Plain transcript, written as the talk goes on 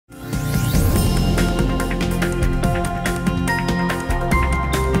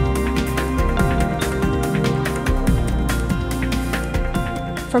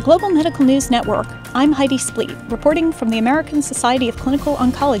For Global Medical News Network, I'm Heidi Spleet, reporting from the American Society of Clinical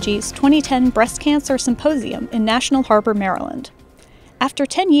Oncology's 2010 Breast Cancer Symposium in National Harbor, Maryland. After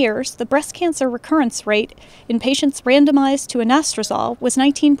 10 years, the breast cancer recurrence rate in patients randomized to anastrozole was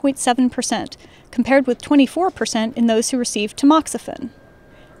 19.7%, compared with 24% in those who received tamoxifen.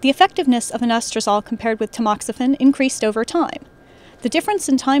 The effectiveness of anastrozole compared with tamoxifen increased over time. The difference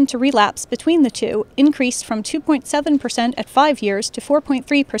in time to relapse between the two increased from 2.7% at 5 years to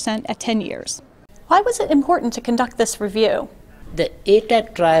 4.3% at 10 years. Why was it important to conduct this review? The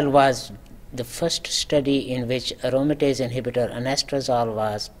ATAC trial was the first study in which aromatase inhibitor anastrozole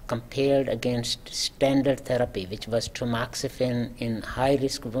was compared against standard therapy, which was tamoxifen in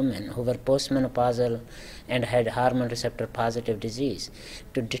high-risk women who were postmenopausal and had hormone receptor-positive disease,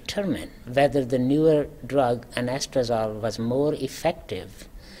 to determine whether the newer drug anastrozole was more effective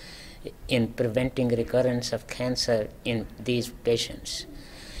in preventing recurrence of cancer in these patients.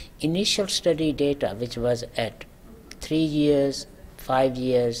 Initial study data, which was at 3 years, 5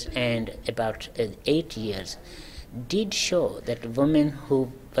 years, and about 8 years, did show that women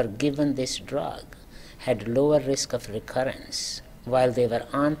who were given this drug had lower risk of recurrence while they were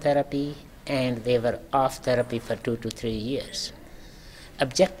on therapy and they were off therapy for 2 to 3 years.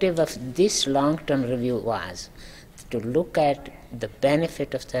 Objective of this long-term review was to look at the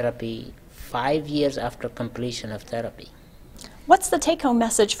benefit of therapy 5 years after completion of therapy. What's the take-home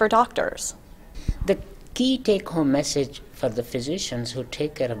message for doctors? The key take-home message for the physicians who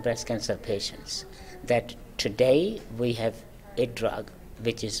take care of breast cancer patients, that today we have a drug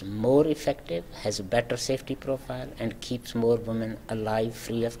which is more effective, has a better safety profile, and keeps more women alive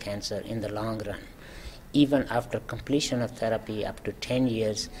free of cancer in the long run. Even after completion of therapy up to 10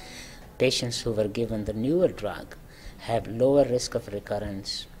 years, patients who were given the newer drug have lower risk of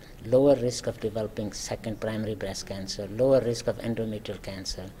recurrence, lower risk of developing second primary breast cancer, lower risk of endometrial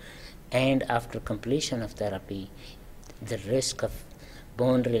cancer, and after completion of therapy, the risk of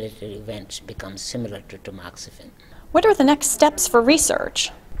bone-related events becomes similar to tamoxifen. What are the next steps for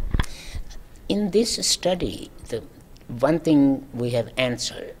research? In this study, the one thing we have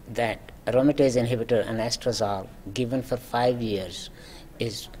answered, that aromatase inhibitor anastrozole given for 5 years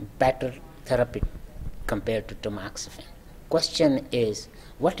is better therapy compared to tamoxifen. Question is,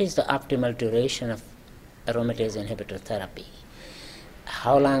 what is the optimal duration of aromatase inhibitor therapy?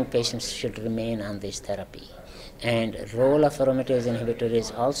 How long patients should remain on this therapy? And role of aromatase inhibitor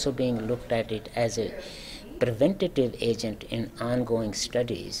is also being looked at it as a preventative agent in ongoing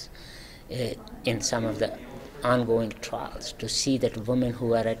studies in some of the ongoing trials, to see that women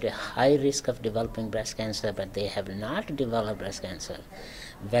who are at a high risk of developing breast cancer but they have not developed breast cancer,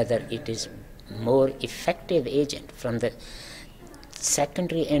 whether it is more effective agent from the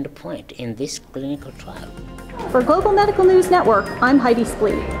secondary endpoint in this clinical trial. For Global Medical News Network, I'm Heidi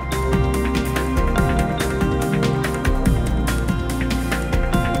Spleet.